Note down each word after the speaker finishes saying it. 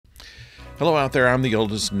Hello out there, I'm the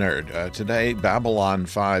oldest nerd. Today, Babylon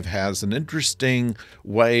 5 has an interesting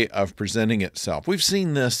way of presenting itself. We've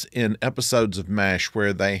seen this in episodes of MASH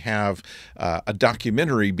where they have a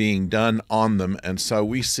documentary being done on them, and so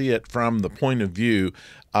we see it from the point of view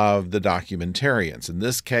of the documentarians. In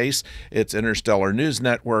this case, it's Interstellar News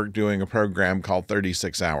Network doing a program called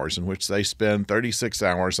 36 Hours, in which they spend 36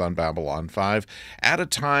 hours on Babylon 5 at a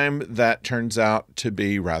time that turns out to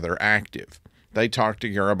be rather active. They talked to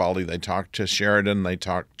Garibaldi, they talked to Sheridan, they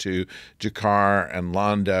talked to G'Kar and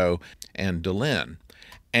Londo and Delenn.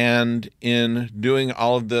 And in doing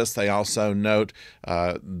all of this, they also note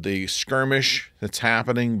the skirmish that's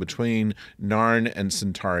happening between Narn and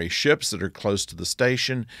Centauri ships that are close to the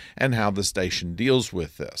station and how the station deals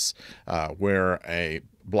with this, where a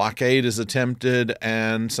blockade is attempted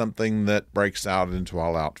and something that breaks out into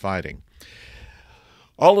all-out fighting.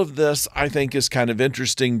 All of this, I think, is kind of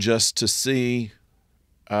interesting just to see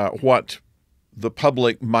what the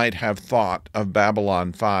public might have thought of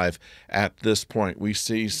Babylon 5 at this point. We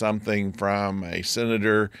see something from a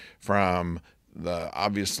senator, from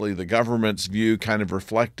obviously the government's view kind of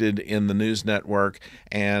reflected in the news network,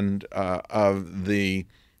 and of the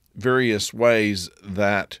various ways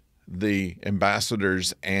that the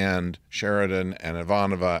ambassadors and Sheridan and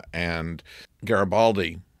Ivanova and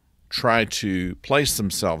Garibaldi try to place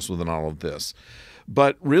themselves within all of this.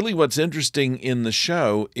 But really what's interesting in the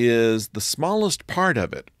show is the smallest part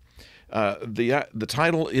of it. The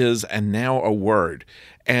title is "And Now a Word."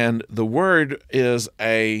 And the word is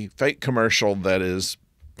a fake commercial that is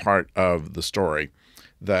part of the story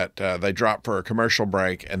that they drop for a commercial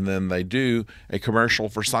break, and then they do a commercial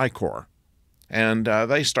for Psychor. And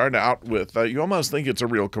they start out with, you almost think it's a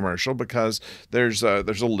real commercial because there's a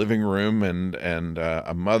living room and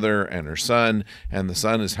a mother and her son, and the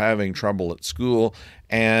son is having trouble at school.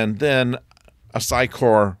 And then a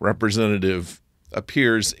Psychor representative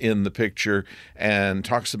appears in the picture and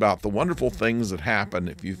talks about the wonderful things that happen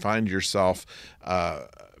if you find yourself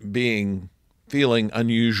feeling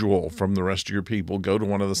unusual from the rest of your people. Go to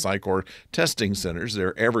one of the Psychor testing centers.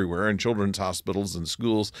 They're everywhere in children's hospitals and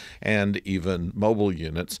schools and even mobile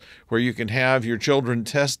units where you can have your children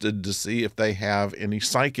tested to see if they have any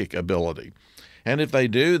psychic ability. And if they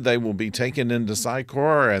do, they will be taken into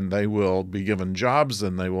Psychor and they will be given jobs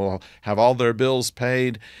and they will have all their bills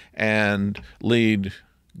paid and lead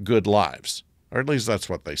good lives. Or at least that's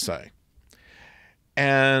what they say.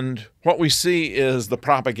 And what we see is the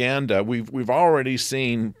propaganda. We've already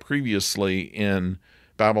seen previously in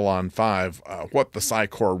Babylon 5 what the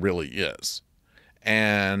Psychor really is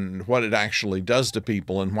and what it actually does to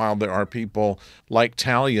people. And while there are people like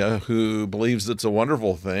Talia who believes it's a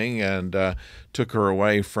wonderful thing and took her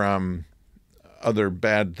away from other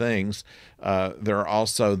bad things, there are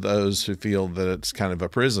also those who feel that it's kind of a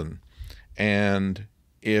prison. And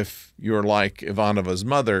if you're like Ivanova's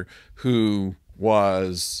mother, who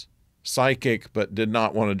was psychic but did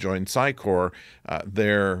not want to join Psychor,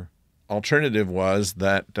 their alternative was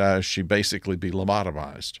that she basically be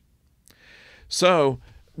lobotomized. So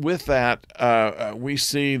with that, we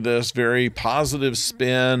see this very positive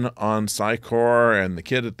spin on Psychor and the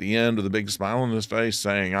kid at the end with a big smile on his face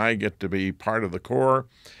saying, I get to be part of the Corps.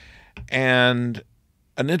 And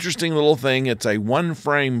an interesting little thing, it's a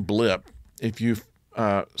one-frame blip. If you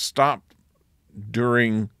stop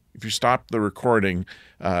the recording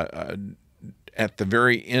at the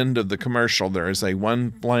very end of the commercial, there is a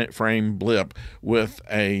one-frame blip with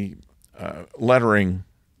a lettering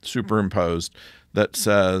superimposed that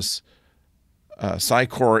says,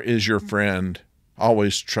 Psychor is your friend,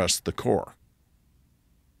 always trust the Corps.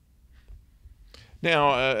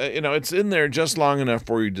 Now, it's in there just long enough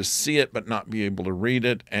for you to see it but not be able to read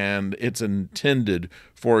it, and it's intended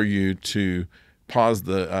for you to pause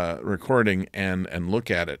the recording and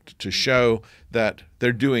look at it to show that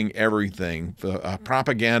they're doing everything. The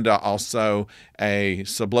propaganda, also a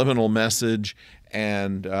subliminal message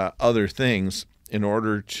and other things in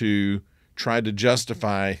order to try to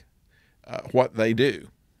justify what they do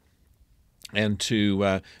and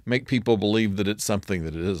to make people believe that it's something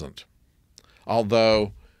that it isn't.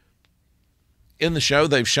 Although in the show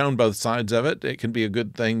they've shown both sides of it. It can be a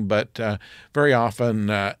good thing, but very often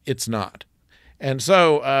it's not. And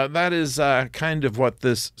so that is kind of what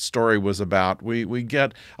this story was about. We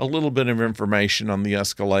get a little bit of information on the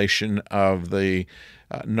escalation of the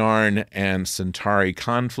Narn and Centauri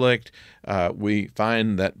conflict. We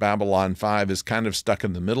find that Babylon 5 is kind of stuck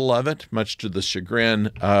in the middle of it, much to the chagrin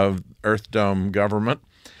of Earthdome government,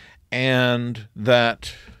 and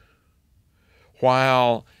that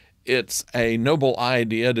while it's a noble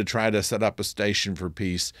idea to try to set up a station for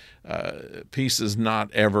peace. Peace is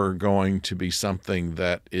not ever going to be something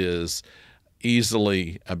that is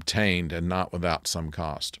easily obtained and not without some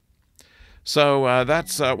cost. So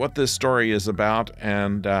that's what this story is about,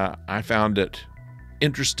 and I found it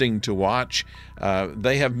interesting to watch.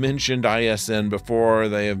 They have mentioned ISN before.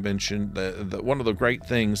 They have mentioned one of the great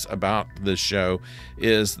things about this show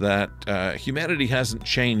is that humanity hasn't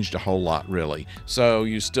changed a whole lot, really. So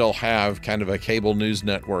you still have kind of a cable news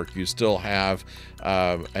network. You still have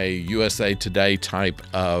a USA Today type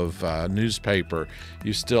of newspaper.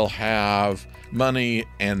 You still have money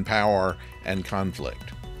and power and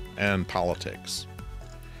conflict and politics.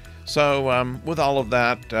 So with all of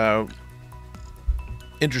that,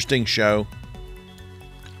 interesting show.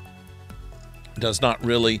 Does not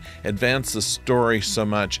really advance the story so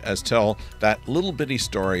much as tell that little bitty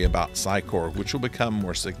story about Psi Corps, which will become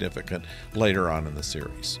more significant later on in the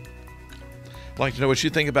series. I'd like to know what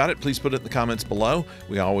you think about it. Please put it in the comments below.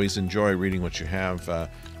 We always enjoy reading what you have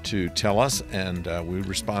to tell us, and we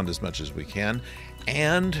respond as much as we can.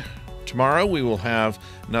 And tomorrow we will have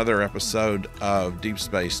another episode of Deep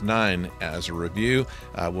Space Nine as a review.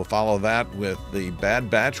 We'll follow that with the Bad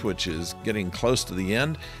Batch, which is getting close to the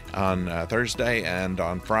end on Thursday, and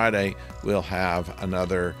on Friday we'll have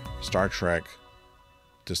another Star Trek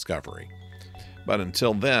Discovery. But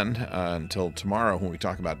until then, until tomorrow when we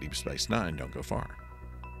talk about Deep Space Nine, don't go far.